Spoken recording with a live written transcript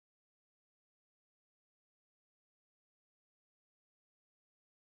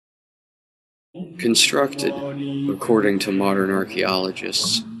constructed, according to modern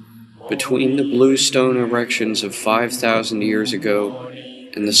archaeologists, between the bluestone erections of 5,000 years ago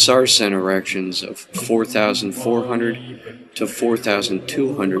and the Sarsen erections of 4,400 to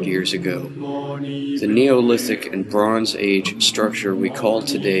 4,200 years ago. The Neolithic and Bronze Age structure we call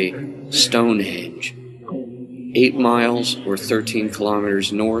today Stonehenge, 8 miles or 13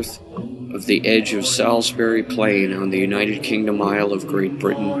 kilometers north of the edge of Salisbury Plain on the United Kingdom Isle of Great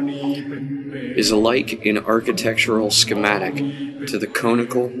Britain, is alike in architectural schematic to the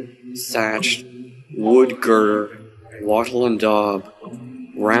conical, thatched, wood girder, wattle and daub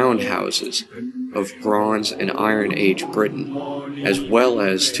roundhouses of Bronze and Iron Age Britain, as well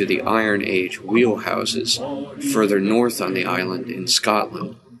as to the Iron Age wheelhouses further north on the island in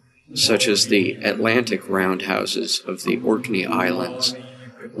Scotland, such as the Atlantic roundhouses of the Orkney Islands,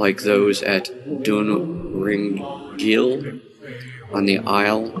 like those at Dunringil on the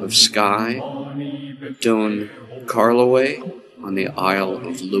Isle of Skye, Dun Carloway on the Isle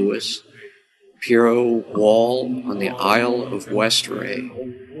of Lewis, Piro Wall on the Isle of Westray,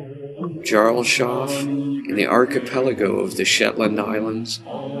 Jarlshof in the archipelago of the Shetland Islands,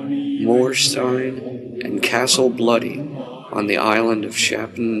 Moorstein and Castle Bloody on the island of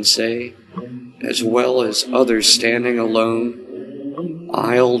Shapnessay, as well as other standing alone,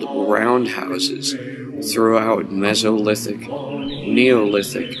 aisled roundhouses throughout Mesolithic,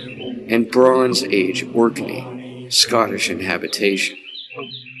 Neolithic, and Bronze Age Orkney, Scottish inhabitation.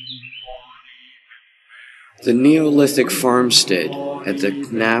 The Neolithic farmstead at the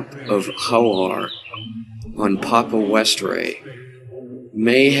Knap of Howar on Papa Westray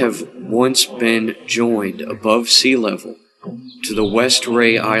may have once been joined above sea level to the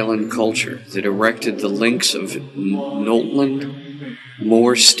Westray Island culture that erected the links of Noltland,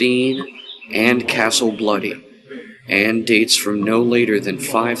 Moorstein, and Castle Bloody, and dates from no later than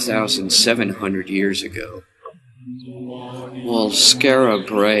 5,700 years ago. While Skara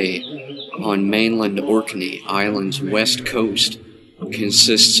Brae on mainland Orkney Island's west coast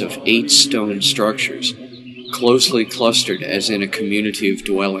consists of 8 stone structures, closely clustered as in a community of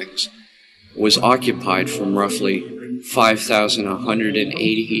dwellings, was occupied from roughly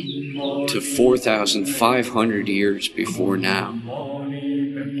 5,180 to 4,500 years before now.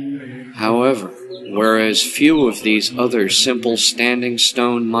 However, whereas few of these other simple standing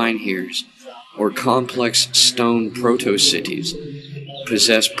stone menhirs or complex stone proto-cities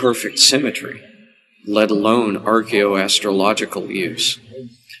possess perfect symmetry, let alone archaeoastrological use,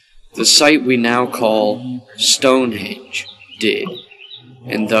 the site we now call Stonehenge did,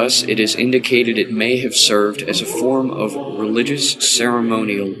 and thus it is indicated it may have served as a form of religious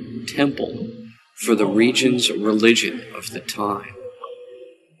ceremonial temple for the region's religion of the time.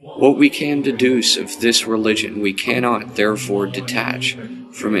 What we can deduce of this religion we cannot therefore detach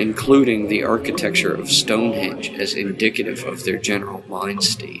from including the architecture of Stonehenge as indicative of their general mind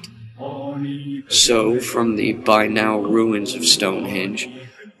state. So, from the by now ruins of Stonehenge,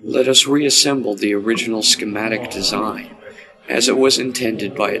 let us reassemble the original schematic design, as it was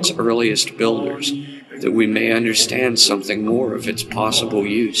intended by its earliest builders, that we may understand something more of its possible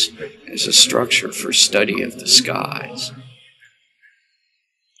use as a structure for study of the skies.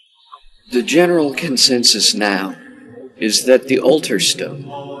 The general consensus now is that the altar stone,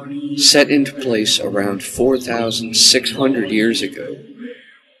 set into place around 4,600 years ago,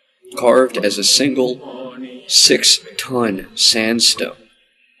 carved as a single 6-ton sandstone,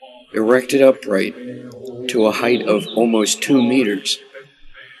 erected upright to a height of almost 2 meters,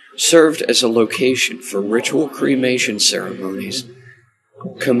 served as a location for ritual cremation ceremonies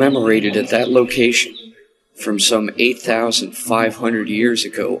commemorated at that location from some 8,500 years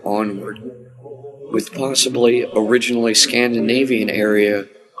ago onward, with possibly originally Scandinavian area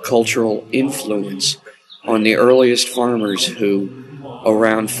cultural influence on the earliest farmers who,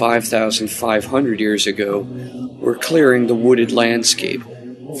 around 5,500 years ago, were clearing the wooded landscape,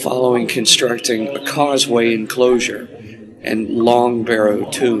 following constructing a causeway enclosure and long barrow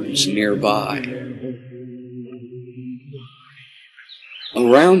tombs nearby.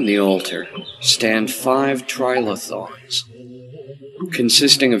 Around the altar stand 5 trilithons,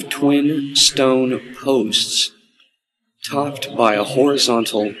 consisting of twin stone posts topped by a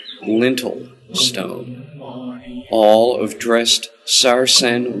horizontal lintel stone, all of dressed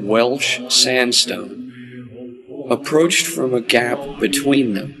Sarsen Welsh sandstone, approached from a gap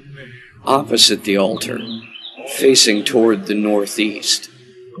between them, opposite the altar, facing toward the northeast.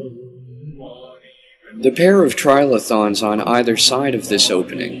 The pair of trilithons on either side of this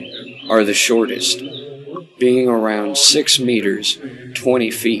opening are the shortest, being around 6 meters,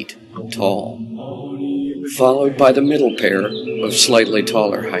 20 feet tall, followed by the middle pair of slightly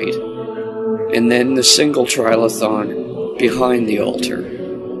taller height, and then the single trilithon behind the altar,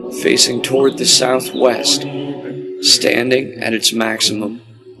 facing toward the southwest, standing at its maximum,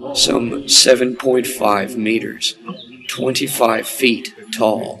 some 7.5 meters, 25 feet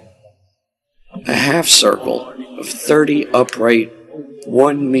tall. A half circle of 30 upright,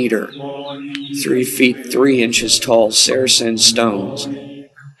 1 meter, 3 feet 3 inches tall Saracen stones,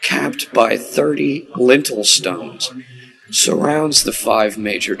 capped by 30 lintel stones, surrounds the 5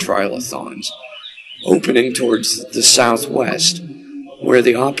 major trilithons, opening towards the southwest, where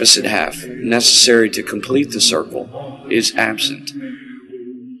the opposite half, necessary to complete the circle, is absent.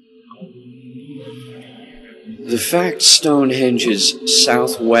 The fact Stonehenge's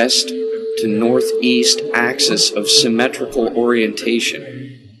southwest to northeast axis of symmetrical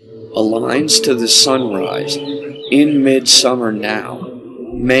orientation aligns to the sunrise in midsummer now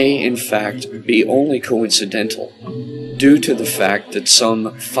may in fact be only coincidental, due to the fact that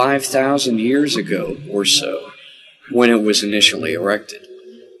some 5,000 years ago or so, when it was initially erected,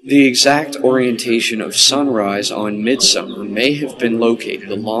 the exact orientation of sunrise on midsummer may have been located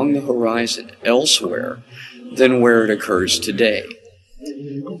along the horizon elsewhere than where it occurs today.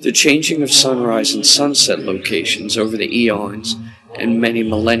 The changing of sunrise and sunset locations over the eons and many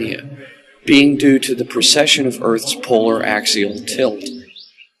millennia being due to the precession of Earth's polar axial tilt,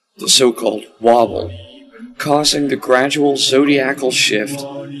 the so-called wobble, causing the gradual zodiacal shift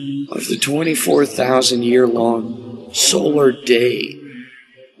of the 24,000-year-long solar day,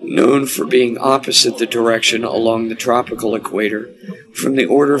 known for being opposite the direction along the tropical equator from the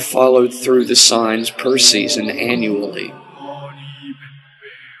order followed through the signs per season annually.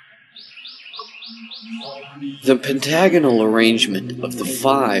 The pentagonal arrangement of the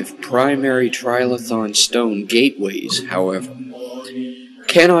 5 primary trilithon stone gateways, however,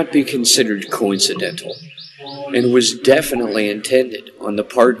 cannot be considered coincidental, and was definitely intended on the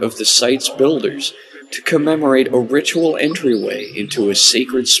part of the site's builders to commemorate a ritual entryway into a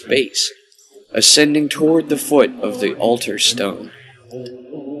sacred space, ascending toward the foot of the altar stone.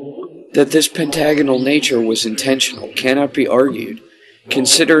 That this pentagonal nature was intentional cannot be argued,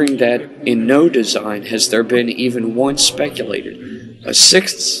 considering that in no design has there been even once speculated a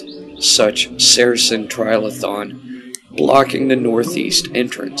 6th such Saracen trilithon blocking the northeast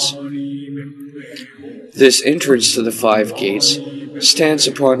entrance. This entrance to the 5 gates stands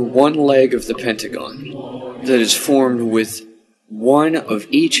upon one leg of the pentagon that is formed with one of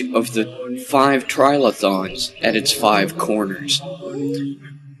each of the 5 trilithons at its 5 corners.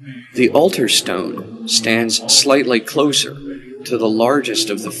 The altar stone stands slightly closer to the largest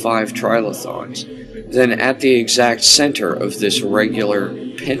of the 5 trilithons than at the exact center of this regular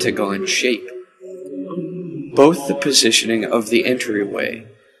pentagon shape. Both the positioning of the entryway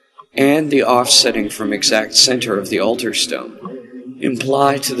and the offsetting from exact center of the altar stone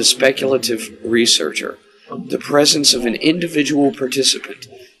imply to the speculative researcher the presence of an individual participant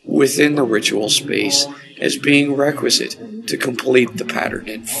within the ritual space as being requisite to complete the pattern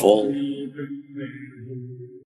in full.